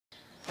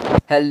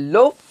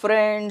Hello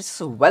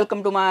friends,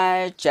 welcome to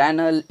my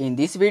channel. In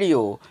this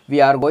video,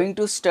 we are going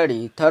to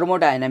study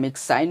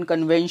thermodynamics sign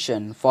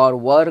convention for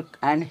work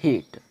and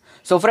heat.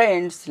 So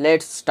friends,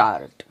 let's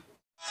start.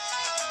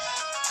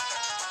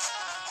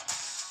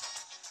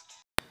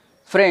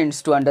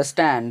 Friends, to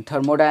understand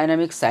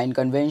thermodynamic sign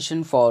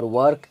convention for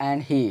work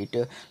and heat,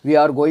 we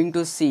are going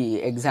to see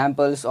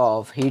examples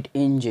of heat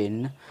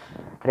engine,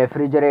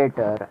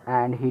 refrigerator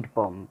and heat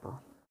pump.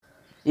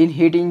 In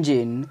heat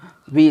engine,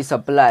 we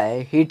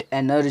supply heat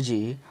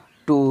energy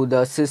to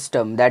the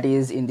system, that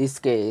is in this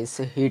case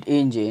heat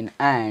engine,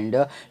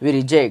 and we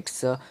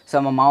reject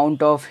some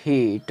amount of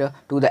heat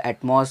to the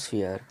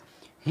atmosphere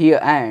here,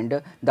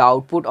 and the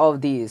output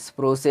of this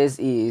process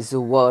is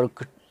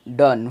work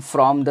done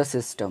from the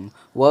system,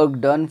 work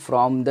done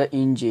from the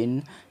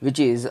engine, which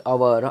is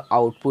our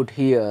output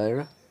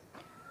here.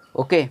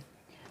 Okay,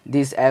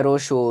 this arrow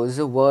shows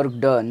work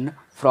done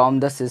from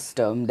the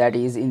system, that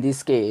is in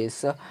this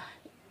case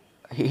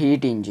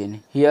heat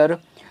engine. Here,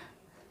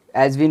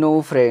 as we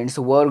know friends,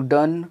 work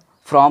done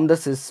from the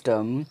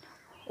system.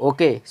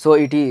 Okay, so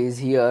it is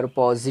here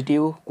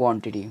positive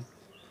quantity.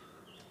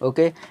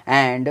 Okay,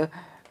 and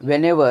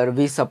whenever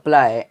we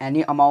supply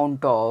any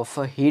amount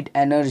of heat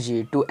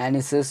energy to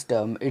any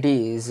system, it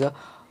is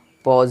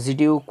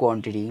positive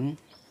quantity.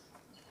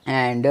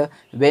 And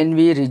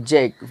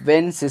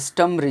when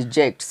system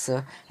rejects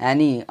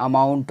any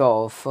amount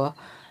of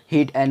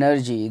heat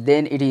energy,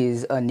 then it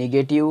is a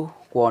negative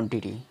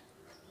quantity.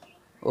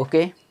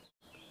 Okay,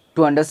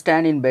 to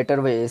understand in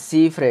better way,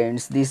 see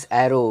friends, these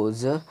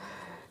arrows,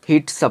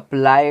 heat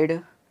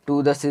supplied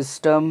to the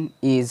system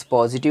is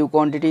positive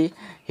quantity,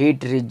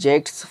 heat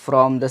rejects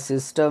from the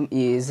system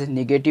is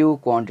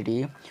negative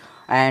quantity,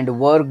 and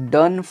work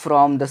done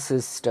from the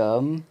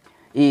system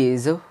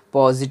is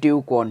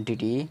positive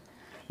quantity.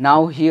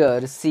 Now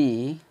here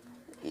see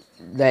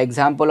the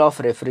example of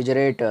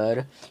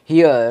refrigerator.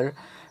 Here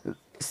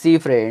see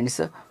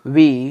friends,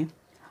 we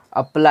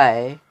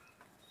apply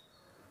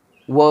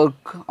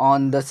work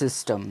on the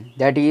system,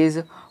 that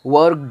is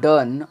work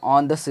done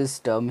on the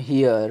system.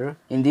 Here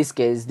in this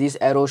case, this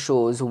arrow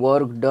shows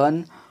work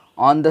done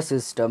on the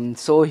system,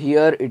 so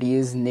here it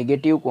is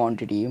negative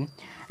quantity.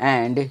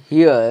 And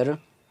here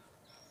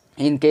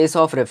in case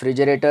of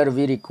refrigerator,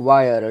 we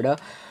required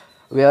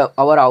where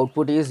our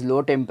output is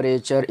low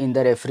temperature in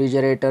the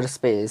refrigerator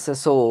space,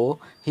 so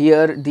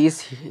here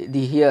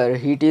here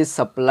heat is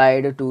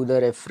supplied to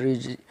the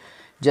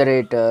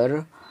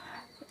refrigerator.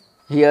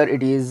 Here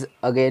it is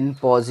again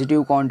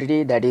positive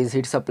quantity, that is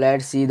heat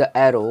supplied, see the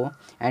arrow,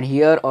 and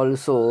here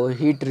also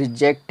heat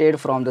rejected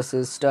from the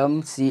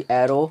system, see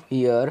arrow,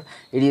 here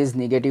it is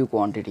negative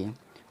quantity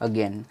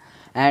again.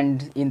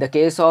 And in the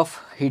case of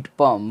heat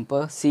pump,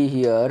 see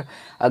here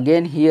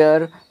again,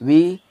 here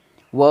we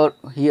work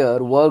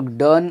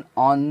done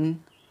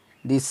on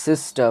this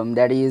system,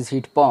 that is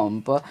heat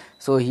pump,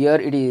 so here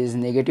it is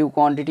negative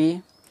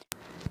quantity.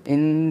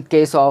 In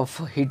case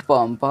of heat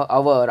pump,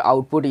 our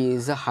output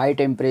is high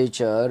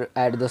temperature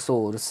at the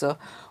source.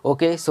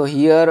 Okay, so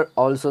here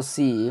also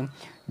see,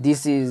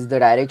 this is the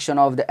direction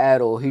of the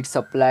arrow, heat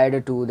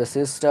supplied to the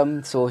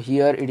system, so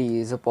here it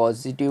is a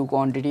positive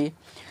quantity,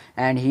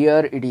 and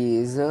here it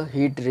is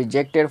heat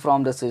rejected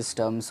from the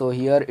system, so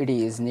here it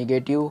is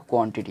negative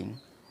quantity.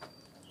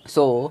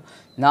 So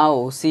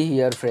now see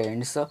here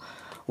friends,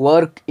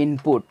 work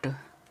input.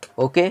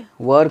 Okay,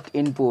 work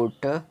input,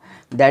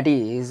 that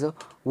is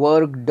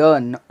work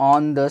done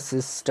on the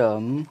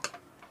system,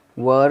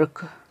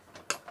 work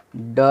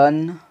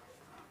done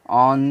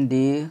on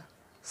the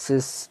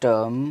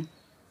system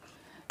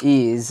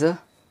is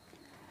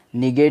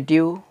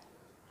negative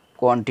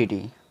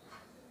quantity.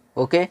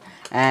 Okay,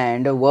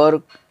 and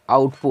work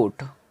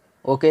output,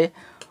 okay,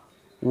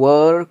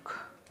 work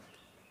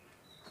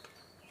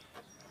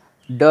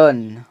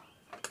done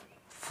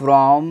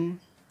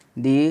from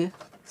the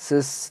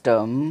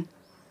system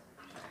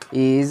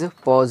is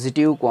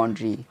positive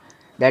quantity,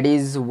 that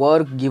is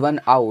work given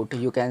out,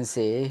 you can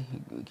say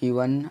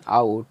given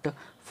out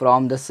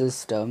from the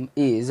system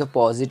is a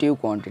positive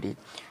quantity.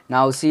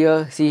 Now see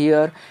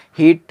here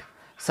heat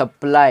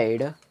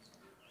supplied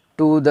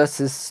to the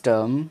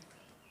system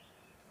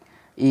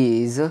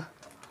is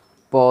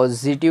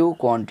positive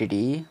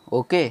quantity.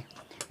 Okay,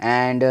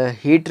 and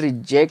heat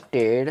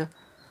rejected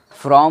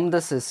from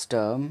the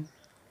system,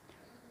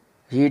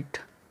 heat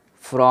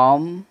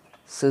from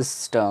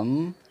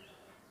system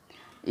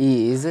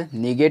is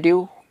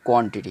negative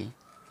quantity.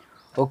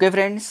 Okay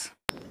friends,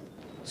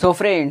 so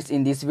friends,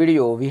 in this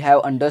video we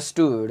have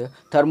understood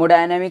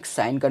thermodynamic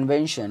sign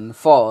convention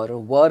for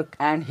work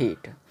and heat.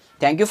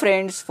 Thank you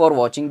friends for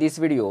watching this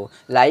video.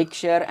 Like,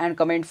 share and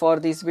comment for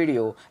this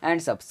video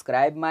and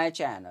subscribe my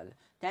channel.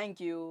 Thank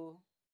you.